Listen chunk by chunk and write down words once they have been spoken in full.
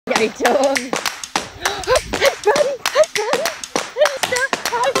Great job. Hi, buddy. Hi, buddy. Hi, sister.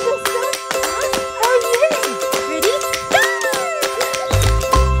 Hi, sister. Oh, yeah. Ready?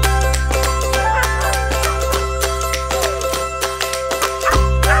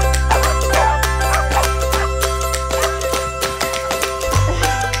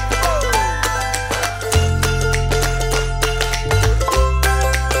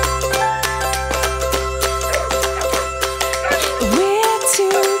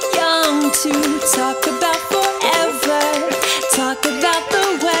 Talk about forever, talk about the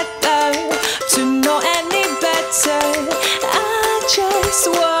weather, to know any better. I just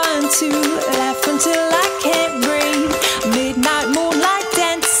want to laugh until I can't breathe. Midnight moonlight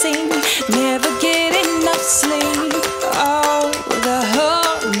dancing, never get enough sleep. Oh, the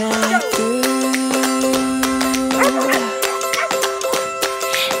whole night through.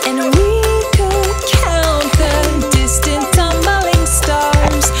 And we could count the distant tumbling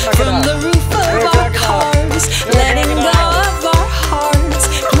stars from the roof of our cars, letting go of our hearts.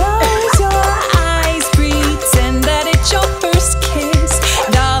 Close your eyes, pretend that it's your first kiss.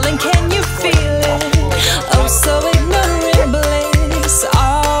 Darling, can you feel it? Oh, so ignorant bliss.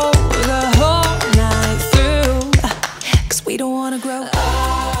 Oh, the whole night through, 'cause we don't wanna grow up.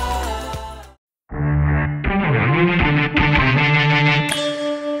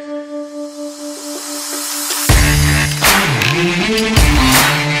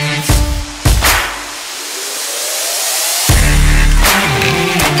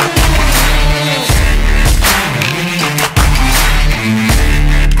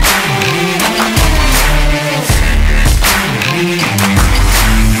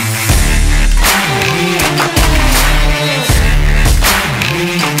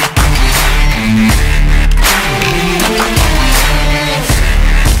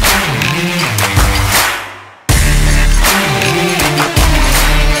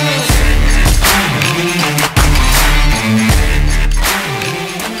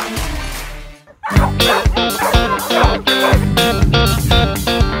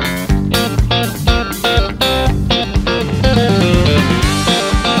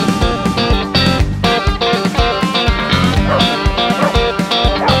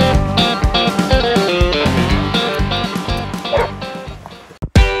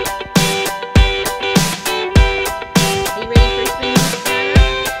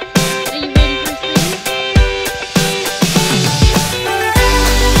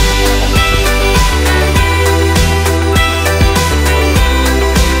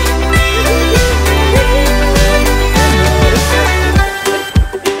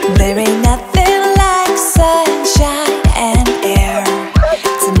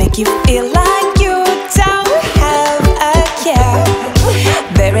 You feel like you don't have a care.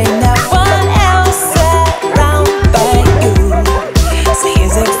 There ain't no one else around but you. So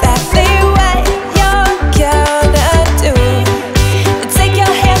here's exactly what you're gonna do. Take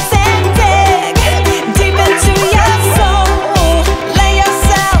your hands and dig deep into your soul. Let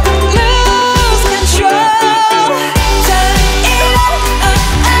yourself lose control. Turn it up,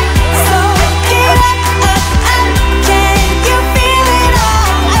 so get up. Can you feel it all?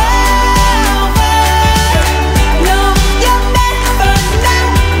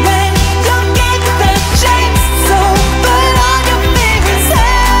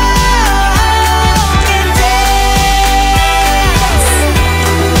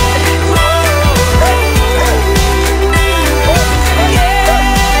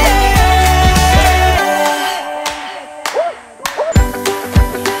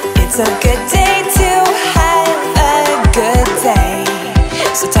 It's a good day to have a good day.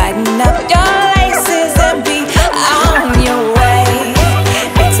 So tighten up your laces and be on your way.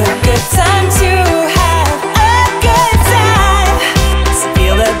 It's a good time to have a good time. So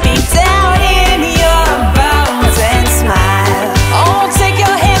feel the beat down in your bones and smile. Oh, take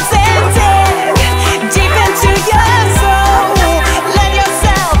your hands and dig deep into your soul. Let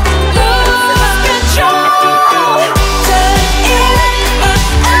yourself lose control. Turn it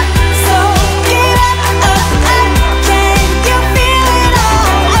up, so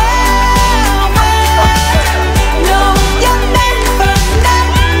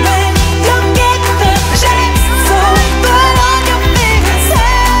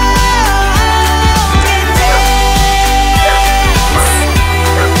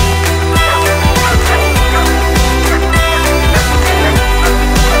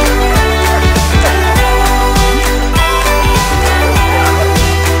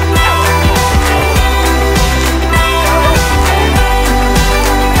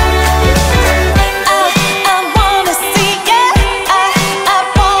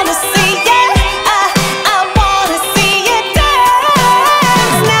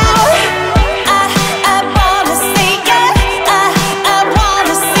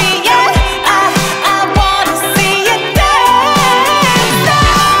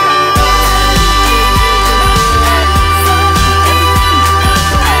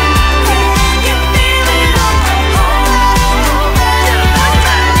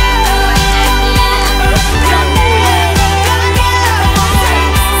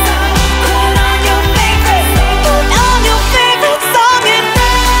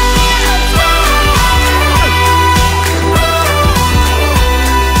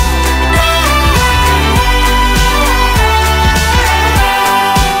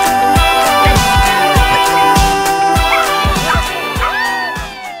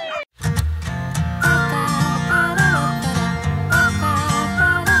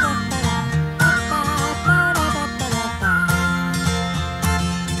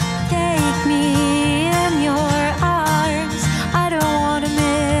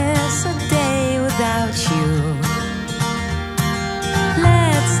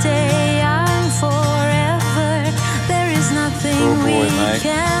we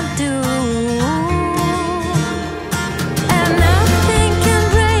can't do. And nothing can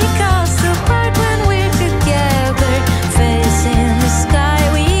break us apart when we're together, facing the sky.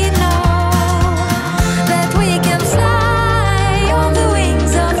 We know that we can fly on the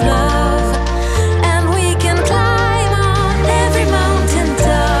wings of love, and we can climb on every mountain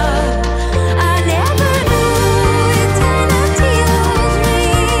top. I never knew eternity was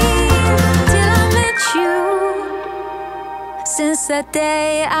real till I met you. Since that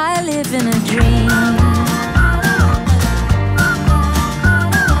day I live in a dream.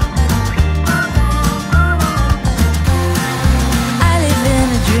 I live in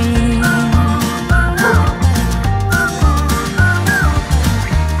a dream.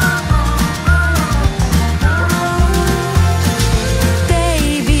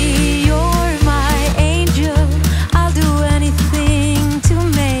 Baby, you're my angel. I'll do anything to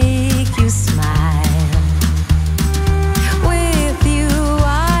make you smile. With you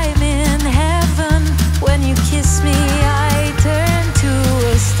I'm in heaven. When you kiss me I turn to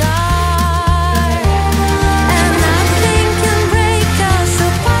a star. And nothing can break us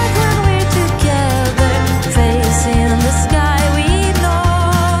apart when we're together, facing the sky. We know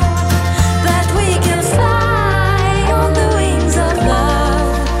that we can fly on the wings of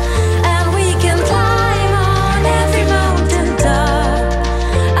love, and we can climb on every mountain top.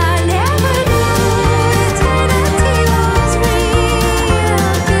 I never knew eternity was real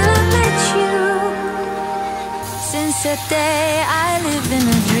till I met you. Since that day I live in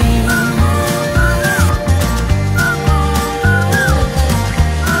a dream.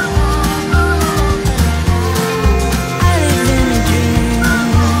 I live in a dream.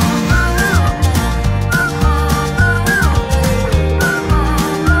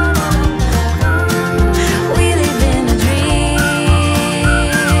 We live in a dream.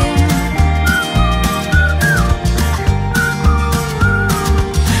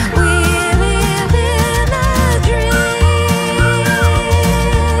 We live in a dream.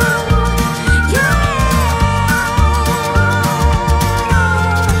 Yeah.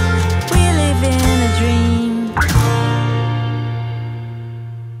 We live in a dream.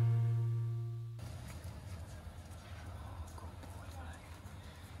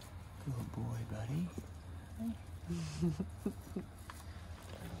 Good boy, buddy.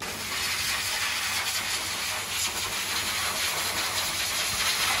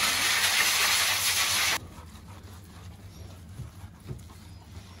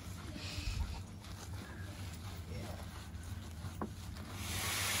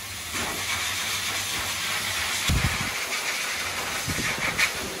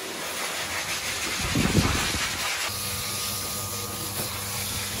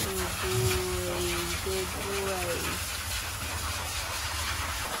 Good boy.